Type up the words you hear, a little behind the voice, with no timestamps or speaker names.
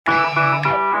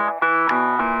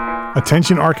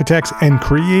Attention architects and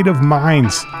creative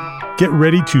minds, get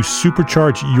ready to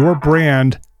supercharge your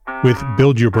brand with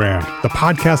Build Your Brand, the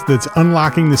podcast that's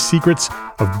unlocking the secrets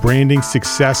of branding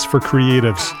success for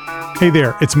creatives. Hey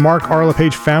there, it's Mark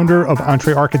Arlepage, founder of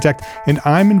Entre Architect, and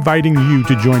I'm inviting you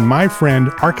to join my friend,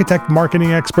 architect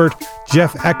marketing expert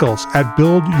Jeff Eccles at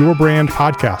Build Your Brand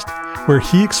podcast, where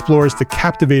he explores the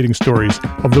captivating stories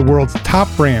of the world's top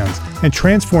brands and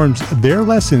transforms their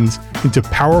lessons into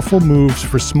powerful moves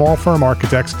for small firm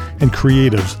architects and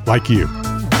creatives like you.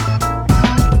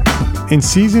 In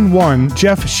Season 1,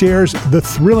 Jeff shares the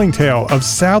thrilling tale of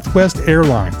Southwest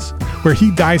Airlines, where he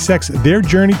dissects their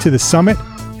journey to the summit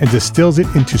and distills it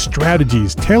into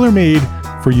strategies tailor-made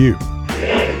for you.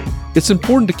 It's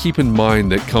important to keep in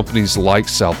mind that companies like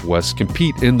Southwest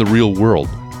compete in the real world,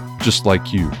 just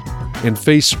like you, and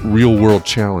face real-world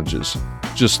challenges,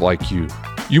 just like you.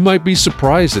 You might be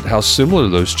surprised at how similar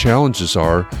those challenges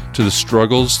are to the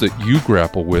struggles that you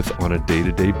grapple with on a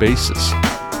day-to-day basis.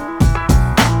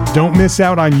 Don't miss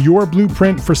out on your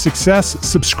blueprint for success.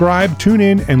 Subscribe, tune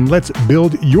in, and let's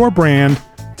build your brand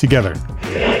together.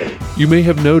 You may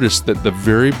have noticed that the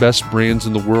very best brands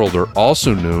in the world are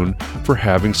also known for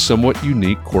having somewhat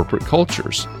unique corporate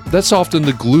cultures. That's often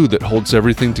the glue that holds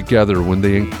everything together when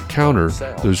they encounter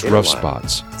those rough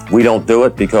spots. We don't do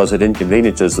it because it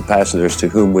inconveniences the passengers to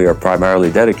whom we are primarily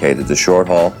dedicated, the short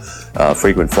haul,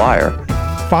 frequent flyer.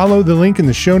 Follow the link in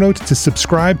the show notes to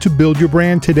subscribe to Build Your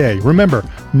Brand today. Remember,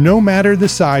 no matter the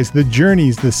size, the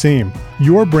journey's the same.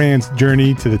 Your brand's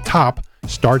journey to the top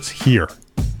starts here.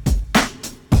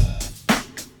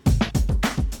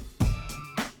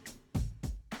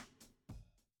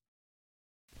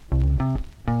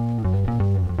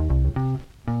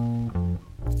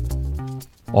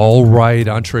 All right,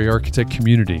 Entre Architect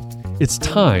community, it's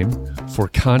time for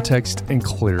context and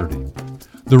clarity.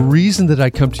 The reason that I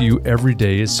come to you every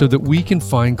day is so that we can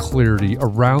find clarity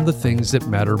around the things that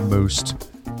matter most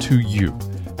to you,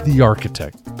 the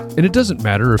architect. And it doesn't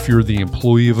matter if you're the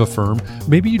employee of a firm.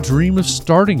 Maybe you dream of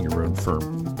starting your own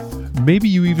firm. Maybe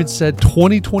you even said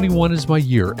 2021 is my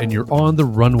year and you're on the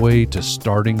runway to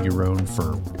starting your own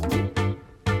firm.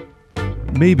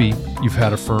 Maybe you've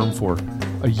had a firm for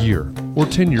a year or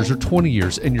 10 years or 20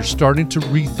 years and you're starting to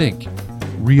rethink,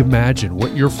 reimagine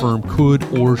what your firm could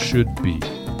or should be.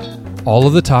 All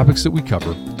of the topics that we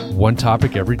cover, one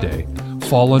topic every day,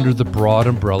 fall under the broad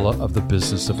umbrella of the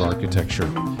business of architecture,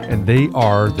 and they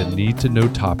are the need-to-know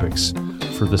topics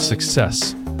for the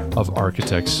success of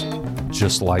architects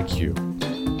just like you.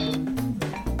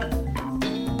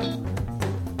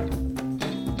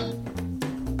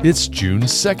 It's June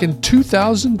 2nd,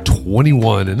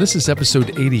 2021, and this is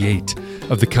episode 88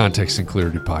 of the Context and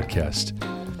Clarity Podcast.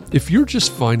 If you're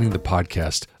just finding the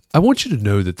podcast, I want you to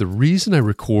know that the reason I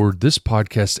record this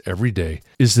podcast every day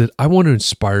is that I want to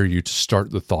inspire you to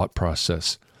start the thought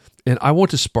process, and I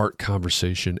want to spark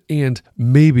conversation, and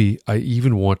maybe I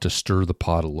even want to stir the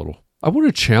pot a little. I want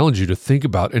to challenge you to think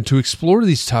about and to explore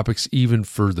these topics even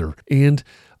further, and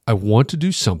I want to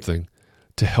do something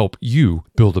to help you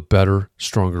build a better,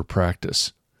 stronger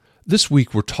practice. This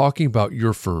week, we're talking about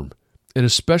your firm, and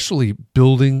especially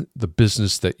building the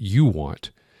business that you want.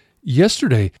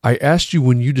 Yesterday, I asked you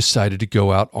when you decided to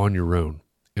go out on your own,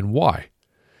 and why.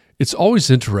 It's always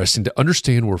interesting to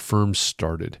understand where firms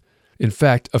started. In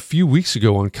fact, a few weeks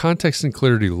ago on Context and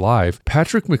Clarity Live,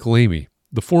 Patrick McLamy,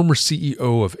 the former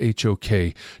CEO of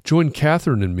HOK, joined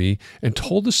Catherine and me and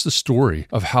told us the story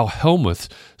of how Hellmuth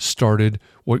started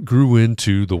what grew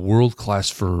into the world-class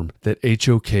firm that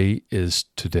HOK is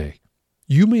today.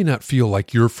 You may not feel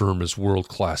like your firm is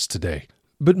world-class today,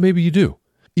 but maybe you do.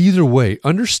 Either way,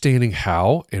 understanding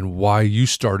how and why you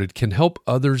started can help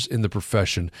others in the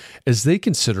profession as they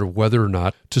consider whether or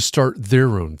not to start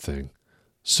their own thing.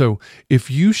 So,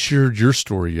 if you shared your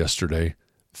story yesterday,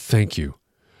 thank you.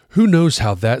 Who knows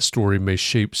how that story may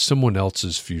shape someone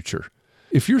else's future?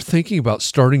 If you're thinking about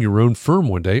starting your own firm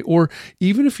one day, or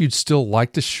even if you'd still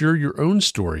like to share your own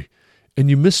story, and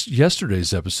you missed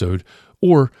yesterday's episode,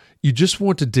 or you just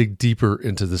want to dig deeper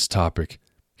into this topic,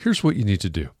 here's what you need to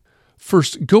do.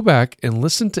 First, go back and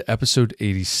listen to episode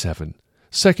 87.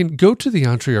 Second, go to the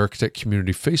Entre Architect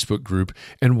Community Facebook group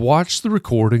and watch the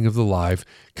recording of the live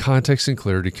Context and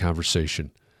Clarity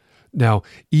conversation. Now,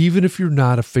 even if you're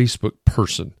not a Facebook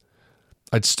person,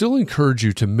 I'd still encourage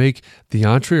you to make the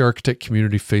Entre Architect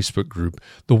Community Facebook group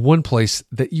the one place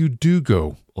that you do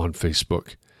go on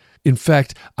Facebook. In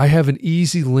fact, I have an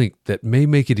easy link that may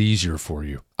make it easier for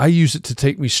you. I use it to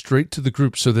take me straight to the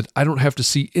group so that I don't have to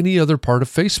see any other part of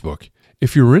Facebook.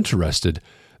 If you're interested,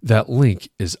 that link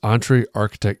is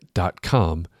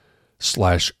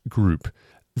entrearchitect.com/group.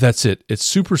 That's it. It's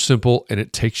super simple and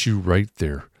it takes you right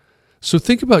there. So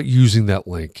think about using that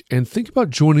link and think about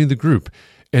joining the group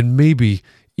and maybe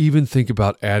even think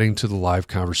about adding to the live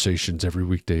conversations every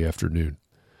weekday afternoon.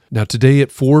 Now, today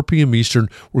at 4 p.m. Eastern,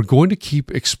 we're going to keep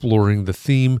exploring the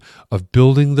theme of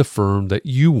building the firm that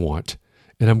you want.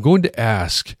 And I'm going to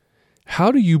ask,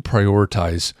 how do you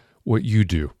prioritize what you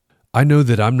do? I know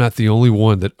that I'm not the only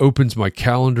one that opens my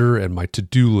calendar and my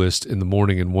to-do list in the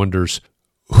morning and wonders,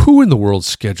 who in the world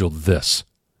scheduled this?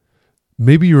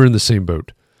 Maybe you're in the same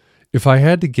boat. If I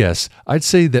had to guess, I'd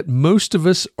say that most of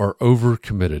us are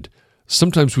overcommitted.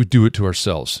 Sometimes we do it to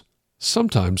ourselves.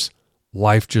 Sometimes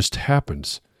life just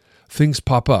happens. Things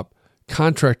pop up.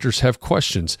 Contractors have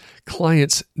questions.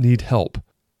 Clients need help.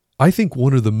 I think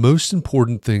one of the most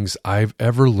important things I've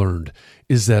ever learned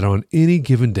is that on any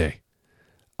given day,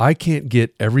 I can't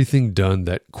get everything done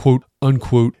that quote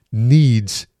unquote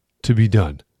needs to be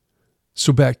done.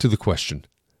 So back to the question,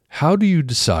 how do you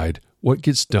decide what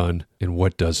gets done and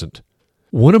what doesn't?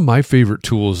 One of my favorite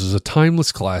tools is a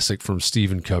timeless classic from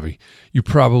Stephen Covey. You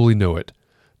probably know it.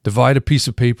 Divide a piece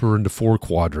of paper into 4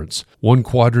 quadrants. One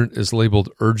quadrant is labeled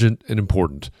urgent and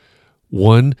important.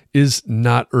 One is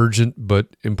not urgent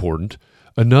but important.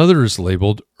 Another is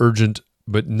labeled urgent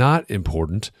but not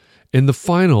important. And the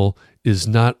final is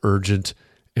not urgent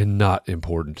and not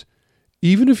important.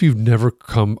 Even if you've never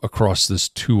come across this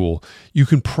tool, you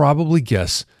can probably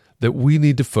guess that we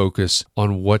need to focus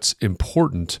on what's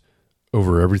important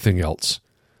over everything else.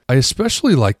 I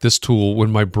especially like this tool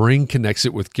when my brain connects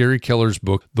it with Gary Keller's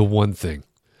book, The One Thing.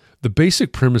 The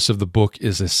basic premise of the book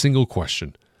is a single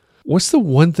question. What's the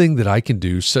one thing that I can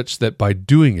do such that by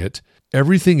doing it,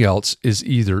 everything else is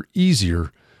either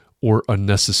easier or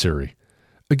unnecessary?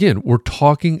 Again, we're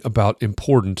talking about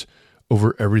important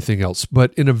over everything else,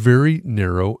 but in a very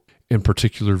narrow and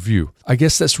particular view. I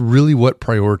guess that's really what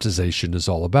prioritization is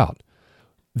all about.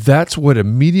 That's what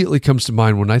immediately comes to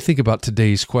mind when I think about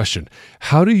today's question.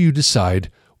 How do you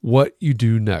decide what you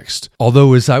do next?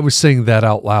 Although as I was saying that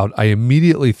out loud, I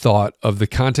immediately thought of the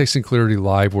Context and Clarity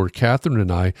Live where Catherine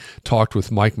and I talked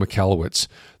with Mike Michalowicz,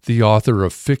 the author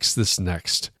of Fix This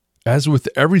Next. As with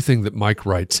everything that Mike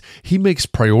writes, he makes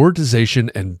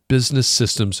prioritization and business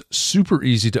systems super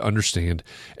easy to understand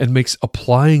and makes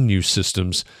applying new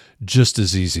systems just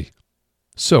as easy.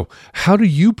 So, how do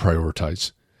you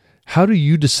prioritize? How do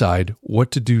you decide what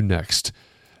to do next?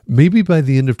 Maybe by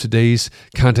the end of today's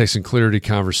Context and Clarity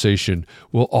conversation,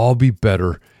 we'll all be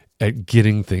better at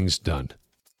getting things done.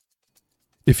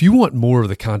 If you want more of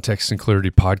the Context and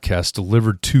Clarity podcast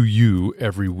delivered to you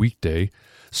every weekday,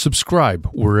 subscribe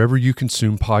wherever you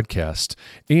consume podcasts.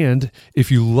 And if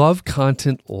you love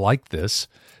content like this,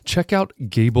 check out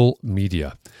Gable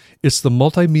Media. It's the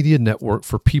multimedia network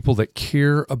for people that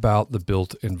care about the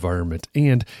built environment,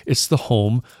 and it's the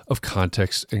home of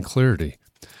Context and Clarity.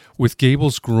 With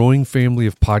Gable's growing family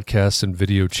of podcasts and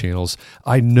video channels,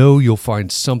 I know you'll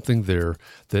find something there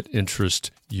that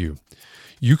interests you.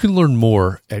 You can learn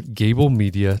more at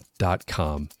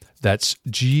gablemedia.com. That's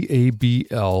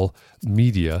GABL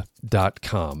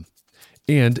media.com.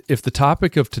 And if the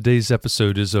topic of today's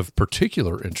episode is of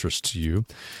particular interest to you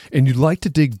and you'd like to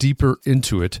dig deeper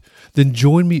into it, then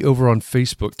join me over on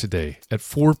Facebook today at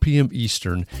 4 p.m.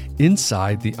 Eastern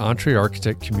inside the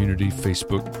EntreArchitect Community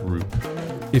Facebook group.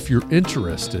 If you're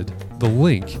interested, the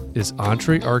link is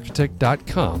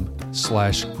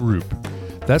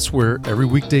entrearchitect.com/group. That's where every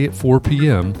weekday at 4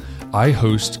 p.m. I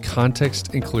host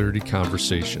Context and Clarity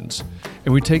conversations.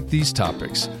 And we take these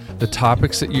topics, the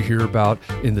topics that you hear about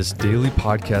in this daily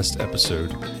podcast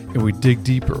episode, and we dig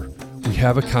deeper. We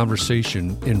have a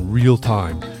conversation in real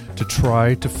time to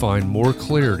try to find more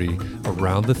clarity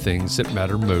around the things that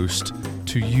matter most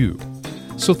to you.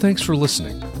 So thanks for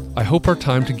listening. I hope our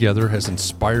time together has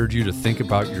inspired you to think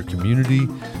about your community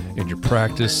and your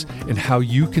practice and how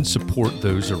you can support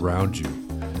those around you.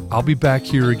 I'll be back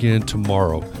here again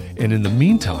tomorrow. And in the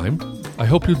meantime, I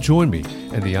hope you'll join me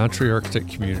and the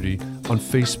EntreArchitect community on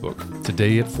Facebook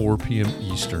today at 4 p.m.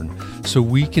 Eastern so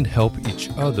we can help each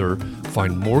other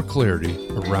find more clarity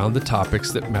around the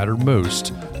topics that matter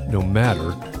most, no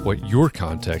matter what your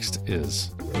context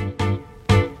is.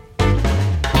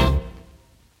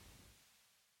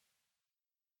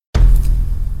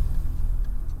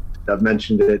 I've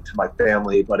mentioned it to my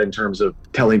family, but in terms of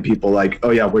telling people like,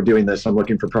 oh yeah, we're doing this, I'm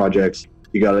looking for projects.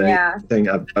 You got anything?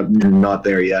 I'm not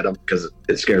there yet because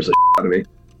it scares the out of me.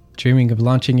 Dreaming of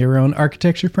launching your own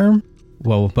architecture firm?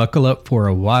 Well, buckle up for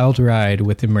a wild ride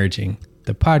with Emerging,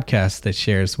 the podcast that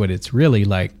shares what it's really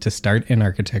like to start an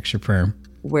architecture firm.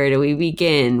 where do we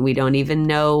begin? We don't even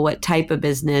know what type of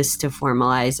business to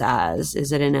formalize as.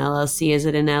 Is it an LLC? Is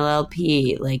it an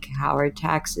LLP? Like, how are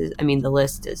taxes? I mean, the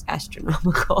list is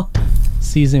astronomical.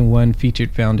 Season 1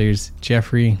 featured founders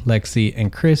Jeffrey, Lexi,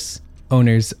 and Chris,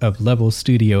 owners of Level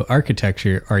Studio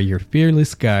Architecture, are your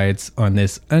fearless guides on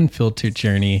this unfiltered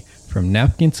journey from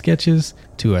napkin sketches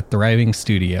to a thriving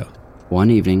studio.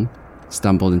 One evening,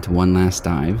 stumbled into one last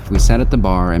dive, we sat at the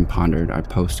bar and pondered our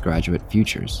postgraduate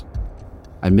futures.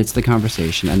 Amidst the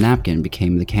conversation, a napkin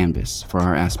became the canvas for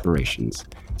our aspirations,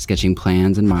 sketching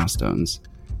plans and milestones,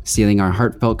 sealing our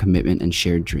heartfelt commitment and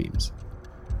shared dreams.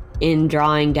 In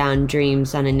drawing down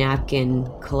dreams on a napkin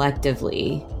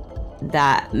collectively,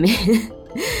 that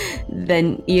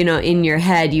then, you know, in your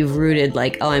head, you've rooted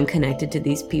like, oh, I'm connected to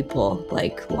these people,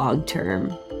 like long term.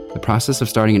 The process of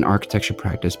starting an architecture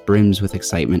practice brims with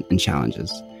excitement and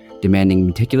challenges, demanding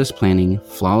meticulous planning,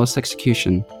 flawless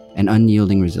execution, and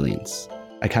unyielding resilience.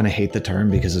 I kind of hate the term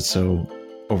because it's so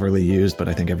overly used, but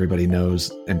I think everybody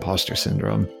knows imposter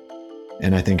syndrome.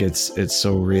 And I think it's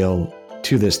so real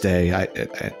to this day. I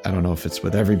don't know if it's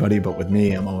with everybody, but with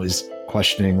me, I'm always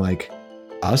questioning, like,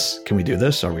 us? Can we do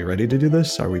this? Are we ready to do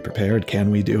this? Are we prepared?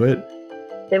 Can we do it?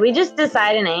 Did we just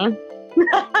decide a name?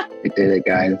 We did it,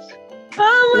 guys.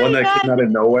 Oh my One that God. came out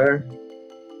of nowhere.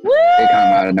 Woo! It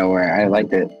came out of nowhere. I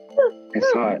liked it. I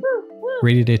saw it.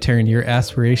 Ready to turn your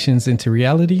aspirations into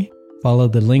reality? Follow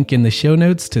the link in the show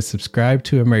notes to subscribe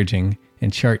to Emerging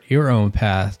and chart your own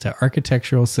path to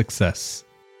architectural success.